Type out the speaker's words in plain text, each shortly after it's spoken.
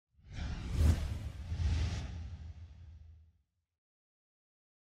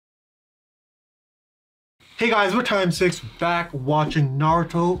Hey guys, we're Time 6 back watching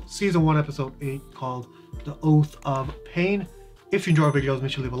Naruto Season 1 Episode 8 called The Oath of Pain. If you enjoy our videos,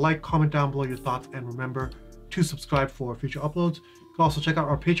 make sure to leave a like, comment down below your thoughts, and remember to subscribe for future uploads. You can also check out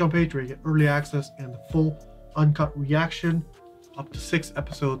our Patreon page where you get early access and the full uncut reaction up to 6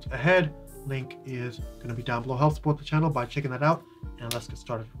 episodes ahead. Link is going to be down below. Help support the channel by checking that out, and let's get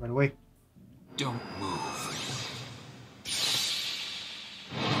started right away. Don't move.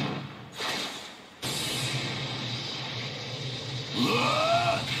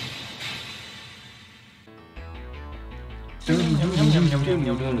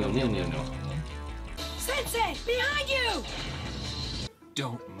 Sensei, behind you!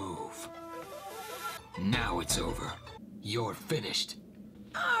 Don't move. Now it's over. You're finished.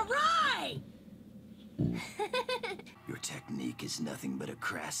 All right! Your technique is nothing but a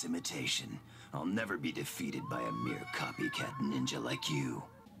crass imitation. I'll never be defeated by a mere copycat ninja like you.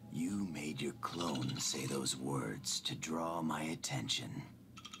 You made your clone say those words to draw my attention,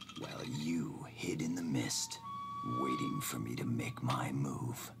 while you hid in the mist, waiting for me to make my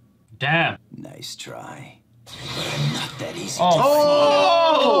move. Damn. Nice try. But I'm not that easy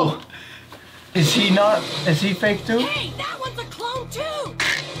Oh! Is he not? Is he fake too? Hey, that one's a clone too!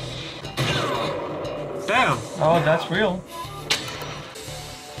 Damn! Oh, that's real.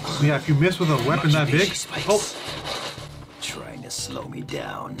 Yeah, if you miss with a weapon that big, oh. Trying to slow me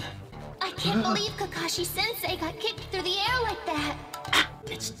down. I can't believe Kakashi-sensei got kicked through the air like that.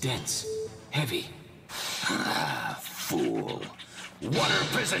 It's dense. Heavy. Ah, fool. Water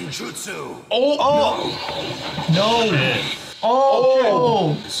prison jutsu! No!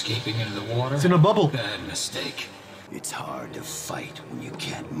 Oh! Escaping into the water? It's in a bubble. Bad mistake. It's hard to fight when you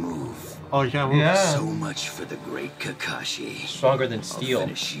can't move. Oh, you can't move. Yeah. So much for the great Kakashi. Stronger than I'll steel.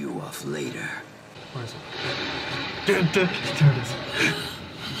 finish you off later. Where is it? There it is.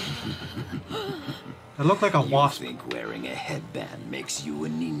 It looked like a You wasp. think wearing a headband makes you a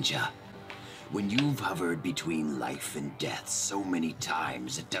ninja? When you've hovered between life and death so many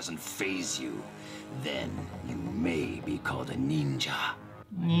times it doesn't faze you, then you may be called a ninja.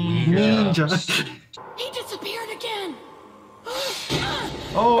 Ninja. He disappeared again!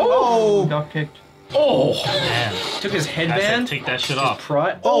 Oh! Got kicked. Oh! Damn. Took his I said headband. take that shit off.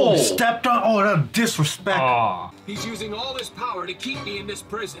 Oh, stepped on. Oh, that disrespect. Oh. He's using all his power to keep me in this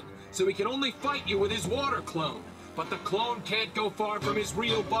prison, so he can only fight you with his water clone. But the clone can't go far from his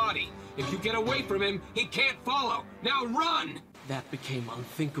real body. If you get away from him, he can't follow. Now run! That became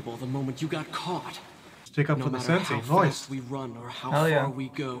unthinkable the moment you got caught. Stick up No for the matter sensei. how Nice. fast we run or how Hell yeah. far we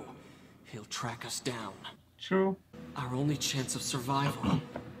go, he'll track us down. True. Our only chance of survival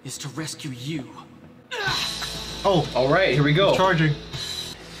is to rescue you. Oh, All right, here we go. charging.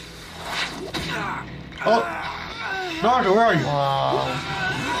 Oh, Naruto, where are you?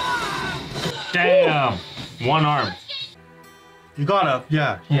 Damn. One arm. You gotta,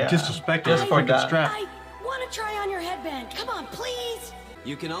 yeah. Yeah. Disrespect Just the for freaking that. strap. I want to try on your headband. Come on, please!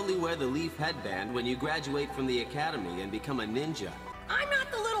 You can only wear the leaf headband when you graduate from the academy and become a ninja. I'm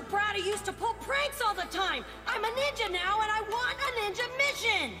not the little brat who used to pull pranks all the time. I'm a ninja now, and I want a ninja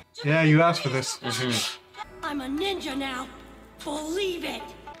mission. Yeah, you asked for this. I'm a ninja now. Believe it.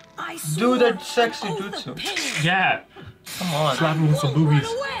 I Do swore that sexy an oath of jutsu. pain. Yeah. Come on. Slap him with some Won't run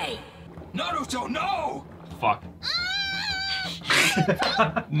boobies. away. Naruto, no! Fuck.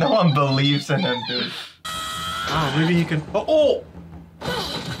 No one believes in him, dude. Oh, maybe he can. Oh,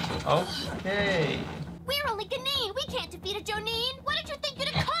 Okay. We're only Ganin. We can't defeat a Jonin. What did you think you'd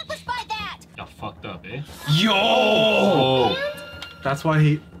accomplish by that? Got fucked up, eh? Yo! Oh. that's why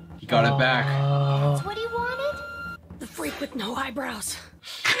he. He got it back. That's what he wanted? The freak with no eyebrows.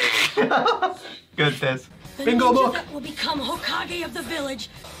 Goodness. The Bingo ninja book. that will become Hokage of the village.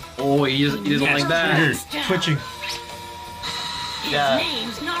 Oh, he doesn't like that. Trigger, twitching. His Yeah.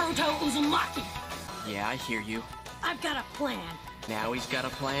 name's Naruto Uzumaki. Yeah, I hear you. I've got a plan. Now he's got a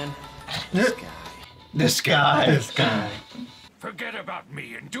plan. This guy. This guy. Forget about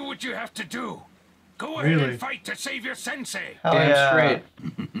me and do what you have to do. Go ahead and Really? fight to save your sensei. Hell yeah. straight.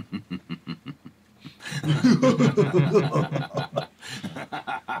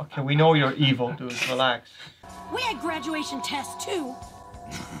 Okay, we know you're evil, dude. Relax. We had graduation tests too.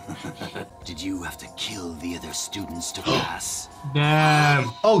 Did you have to kill the other students to pass?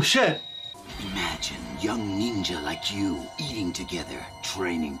 Damn. Oh shit. Imagine young ninja like you eating together,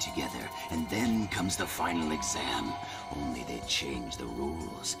 training together, and then comes the final exam. Only they change the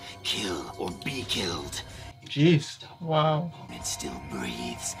rules. Kill or be killed. Jeez. Wow. It still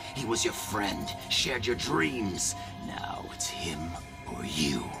breathes. He was your friend, shared your dreams. Now it's him or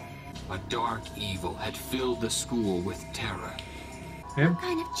you. A dark evil had filled the school with terror. Him? What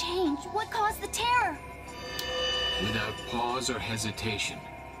kind of change? What caused the terror? Without pause or hesitation,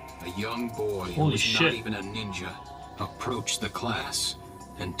 a young boy who Holy was shit. not even a ninja approached the class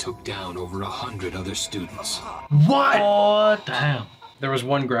and took down over 100 other students. What? Damn. There was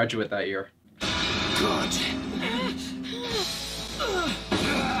one graduate that year. Good.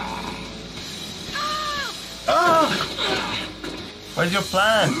 What's your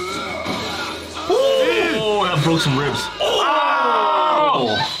plan? Oh, that broke some ribs.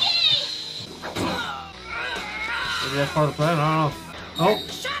 Oh! Maybe that's part of the plan. I don't know. Oh,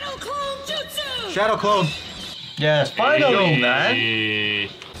 Shadow clone jutsu! shadow clone. Yes, finally, man. Hey.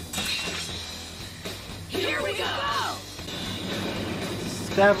 Here we go!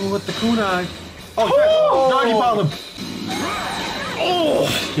 Stab him with the kunai. Oh, shit. Doggy found him.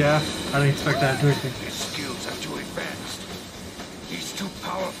 Oh! Yeah, I didn't expect that to do anything. His skills are too advanced. He's too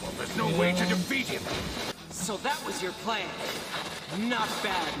powerful. There's no way to defeat him. So that was your plan. Not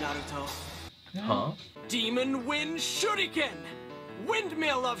bad, Naruto. Huh? Demon Wind Shuriken!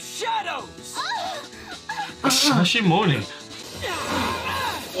 Windmill of Shadows! How's she moaning?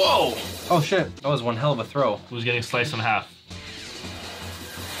 Whoa! Oh, shit. That was one hell of a throw. Who's getting sliced in half?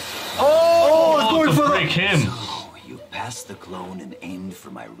 Oh, it's going To for break the... him. Oh, you passed the clone and aimed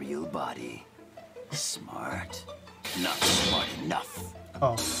for my real body. Smart. Not smart enough.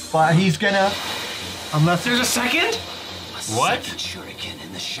 Oh, But he's gonna... unless There's a second? A What? second shuriken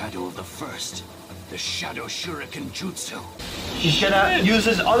in the shadow of the first. The Shadow Shuriken Jutsu. He's gonna use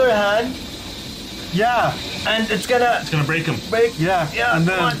his other hand, Yeah, and it's gonna It's gonna break him. break. yeah. Yeah, And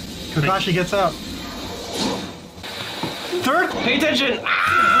then come on. Kakashi gets out. Third? Pay attention!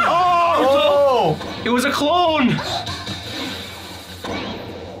 Oh! It was a clone!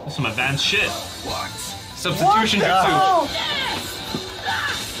 That's some advanced shit. Substitution jutsu.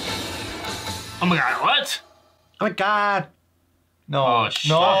 Oh my god, what? Oh my god. No. Oh, shit.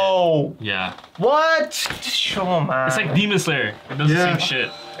 No. Yeah. What? Just show him, man. It's like Demon Slayer. It does Yeah. the same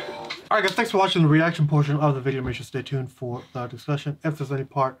shit. Alright guys, thanks for watching the reaction portion of the video. Make sure to stay tuned for the discussion. If there's any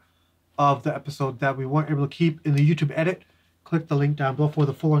part of the episode that we weren't able to keep in the YouTube edit, click the link down below for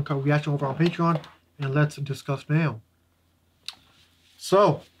the full uncut reaction over on Patreon, and let's discuss now.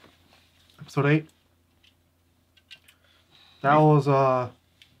 So, episode 8. That was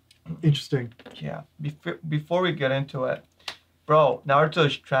interesting. Yeah. Before we get into it, bro,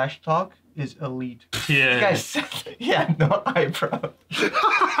 Naruto's trash talk is elite. Yeah. Guys, he had no eyebrow.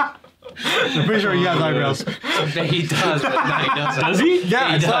 I'm pretty sure he has eyebrows. He does, but no, he doesn't. Does he? Yeah,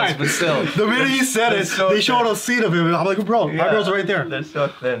 He it's does, fine. but still. The minute he said it, That's so they showed good. a scene of him, and I'm like, bro, Yeah. eyebrows are right there. They're so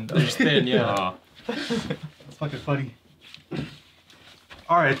thin. Though. It's thin, yeah. Oh. It's fucking funny.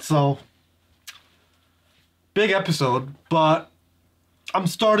 Alright, so big episode, but I'm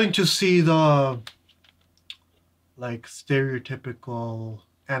starting to see the like stereotypical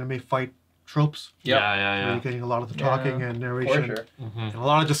anime fight tropes. Yeah, Where yeah, you're getting a lot of the talking and For narration, sure. and a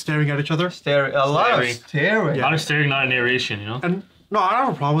lot of just staring at each other. A lot of Staring. staring. A lot of staring, not a narration, you know? And no, I don't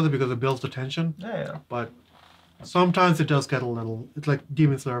have a problem with it because it builds the tension, Yeah. but sometimes it does get a little. It's like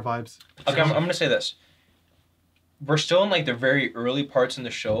Demon Slayer vibes. Okay, I'm gonna say this. We're still in like the very early parts in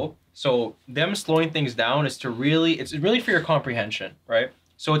the show, so them slowing things down is to really, it's really for your comprehension, right?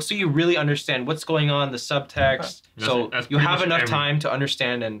 So it's so you really understand what's going on, the subtext. So That's you pretty have much enough every- time to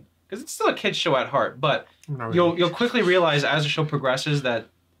understand, and because it's still a kids show at heart, but Not you'll really. quickly realize as the show progresses that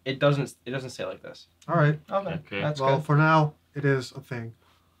it doesn't say like this. All right. Okay. Okay. That's Well, good. for now, it is a thing.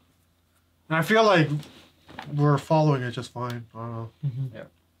 And I feel like we're following it just fine. I don't know. Yeah.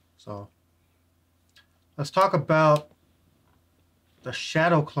 So, let's talk about the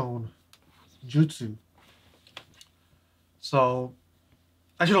Shadow Clone Jutsu. So,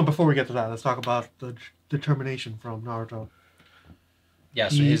 actually, no, before we get to that, let's talk about the determination from Naruto. Yeah,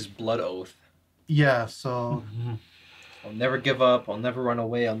 so He- his blood oath. Yeah, so, I'll never give up, I'll never run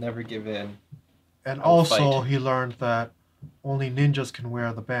away, I'll never give in. and I'll also fight. he learned that only ninjas can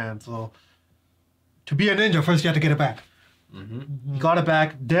wear the band. So, to be a ninja, first you have to get it back. Mm-hmm. He got it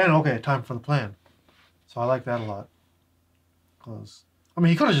back, then okay, time for the plan. So I like that a lot. Cause I mean,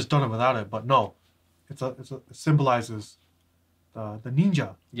 he could have just done it without it, but no, it symbolizes the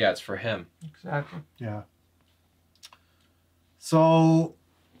ninja. Yeah, it's for him. Exactly. Yeah. So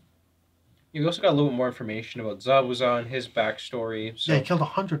You also got a little bit more information about Zabuza and his backstory. So yeah, he killed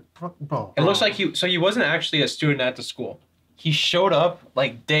 100. Bro. it looks like he wasn't actually a student at the school. He showed up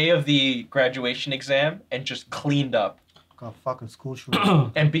like day of the graduation exam and just cleaned up. Got fucking school shooter.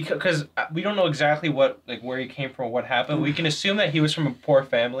 And because we don't know exactly where he came from or what happened, we can assume that he was from a poor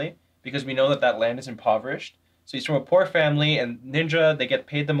family because we know that land is impoverished. So he's from a poor family, and ninja, they get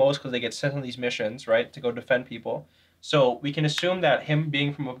paid the most because they get sent on these missions, right, to go defend people. So we can assume that him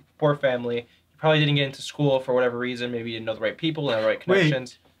being from a poor family, he probably didn't get into school for whatever reason. Maybe he didn't know the right people and the right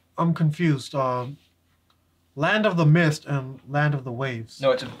connections. Wait, I'm confused. Land of the Mist and Land of the Waves.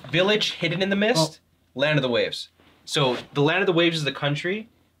 No, it's a village hidden in the mist, Land of the Waves. So the Land of the Waves is the country.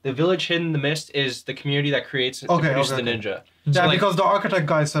 The village hidden in the mist is the community that creates and produces the ninja. Yeah, So, like, because the architect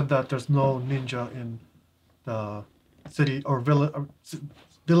guy said that there's no ninja in the city or village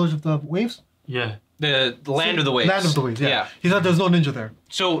of the Waves. Yeah. The Land of the Waves. Land of the Waves. Yeah. He said there's no ninja there.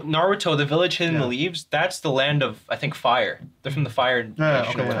 So Naruto, the village hidden in the leaves, that's the land of, I think, fire. They're from the Fire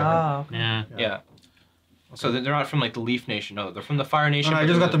Nation or whatever. Yeah. Yeah. So they're not from like the Leaf Nation. No, they're from the Fire Nation. And I but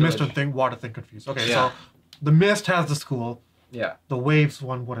just they're got the village. Mist and water thing confused. Okay, Yeah. so the Mist has the school. Yeah. The Waves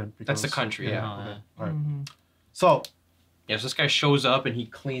one wouldn't. That's the country, yeah. Okay. All right. So. Yeah, so this guy shows up and he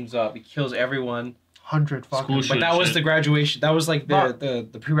cleans up. He kills everyone. 100 fucking. But that was the graduation. That was like the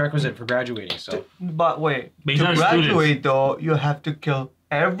prerequisite for graduating. So. But wait, But he's to not a student. graduate though, you have to kill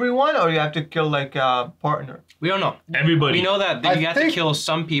everyone, or you have to kill like a partner. We don't know. Everybody. We know that you have to kill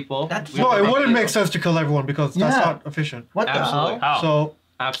some people. No, it wouldn't make sense to kill everyone because that's not efficient. What the Absolutely. hell? So.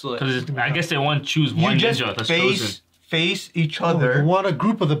 Absolutely. Because I guess they want to choose You one just ninja that's chosen. face each You other. want a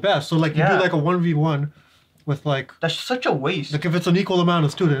group of the best. So like you do like a 1v1 with like. That's such a waste. Like if it's an equal amount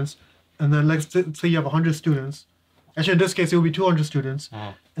of students, and then let's say you have 100 students. Actually, in this case, it will be 200 students,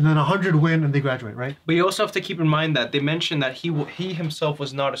 and then 100 win and they graduate, right? But you also have to keep in mind that they mentioned that he himself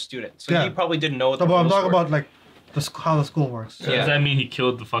was not a student, so he probably didn't know what the No, but I'm rules talking were. about like how the school works. So does that mean he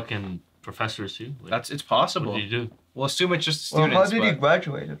killed the fucking professors too? Like, It's possible. What did you do? We'll assume it's just Well, students. how did he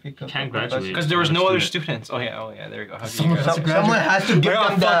graduate if he can't graduate. Because there was no other students. Oh yeah, there you go. How did he Someone graduate? Someone has to give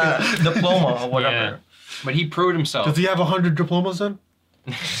them the diploma or whatever. Yeah. But he proved himself. Does he have 100 diplomas then?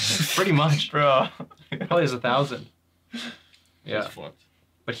 Pretty much. Bro. Probably has 1,000. Yeah. He's fucked.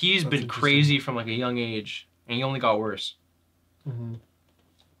 But he's been crazy from like a young age, and he only got worse.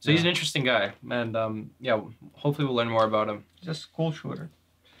 So he's an interesting guy, and yeah, hopefully we'll learn more about him. He's a school shooter.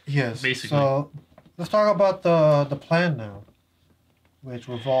 Yes. Basically. So let's talk about the plan now, which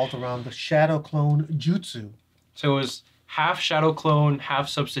revolved around the Shadow Clone Jutsu. So it was half Shadow Clone, half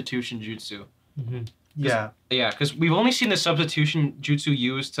Substitution Jutsu. Yeah. Yeah, because we've only seen the Substitution Jutsu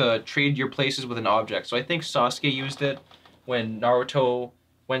used to trade your places with an object. So I think Sasuke used it when Naruto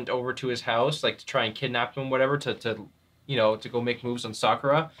went over to his house, like to try and kidnap him, whatever, to you know, to go make moves on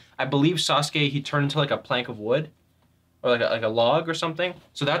Sakura. I believe Sasuke, he turned into like a plank of wood, or like a log or something.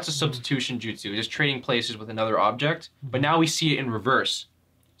 So that's a substitution jutsu, just trading places with another object. But now we see it in reverse.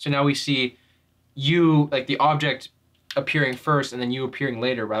 So now we see you, like the object appearing first and then you appearing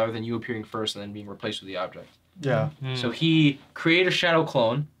later, rather than you appearing first and then being replaced with the object. Yeah. So he created a shadow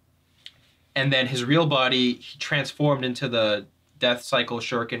clone, and then his real body he transformed into the death cycle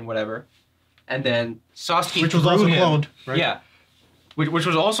shuriken, whatever. And then Sasuke, which was also threw him- cloned, right? Yeah, which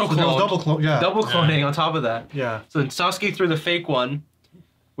was also So there was cloned. double clone, yeah. Double cloning on top of that. Yeah. So then Sasuke threw the fake one,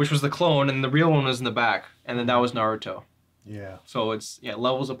 which was the clone, and the real one was in the back, and then that was Naruto. Yeah. So it's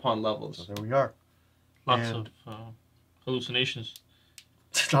levels upon levels. So there we are. Lots And- of hallucinations.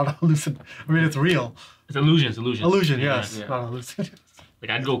 It's not a hallucin. I mean, it's real. It's illusions. Illusion, Yeah. yes. Yeah. Not hallucin. Like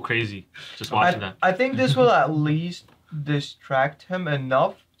I'd go crazy just watching that. I think this will at least distract him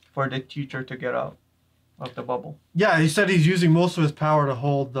enough for the teacher to get out of the bubble. Yeah, he said he's using most of his power to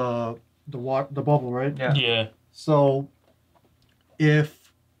hold the bubble, right? Yeah. Yeah. So,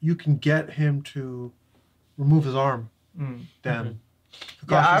 if you can get him to remove his arm, then Yeah, I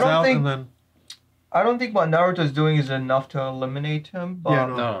Kakashi's don't out, think- and then I don't think what Naruto's doing is enough to eliminate him, but Yeah,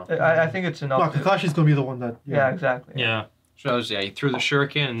 no. I think it's enough. no, to- Kakashi's gonna be the one that. yeah, exactly. Yeah. So he threw the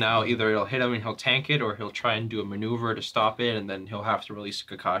shuriken, and now either it'll hit him and he'll tank it, or he'll try and do a maneuver to stop it, and then he'll have to release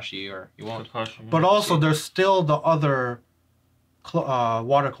Kakashi, or he won't. But also, there's still the other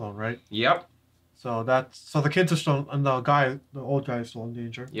water clone, right? Yep. So the kids are still, and the old guy is still in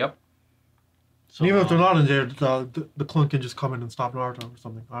danger. Yep. So, And even if they're not in danger, the clone can just come in and stop Naruto or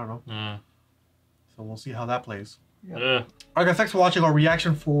something. I don't know. Yeah. So we'll see how that plays. Yeah. Alright guys, thanks for watching our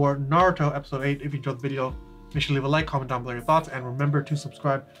reaction for Naruto Episode 8. If you enjoyed the video, make sure to leave a like, comment down below your thoughts, and remember to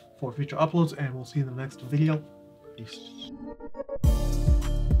subscribe for future uploads, and we'll see you in the next video. Peace.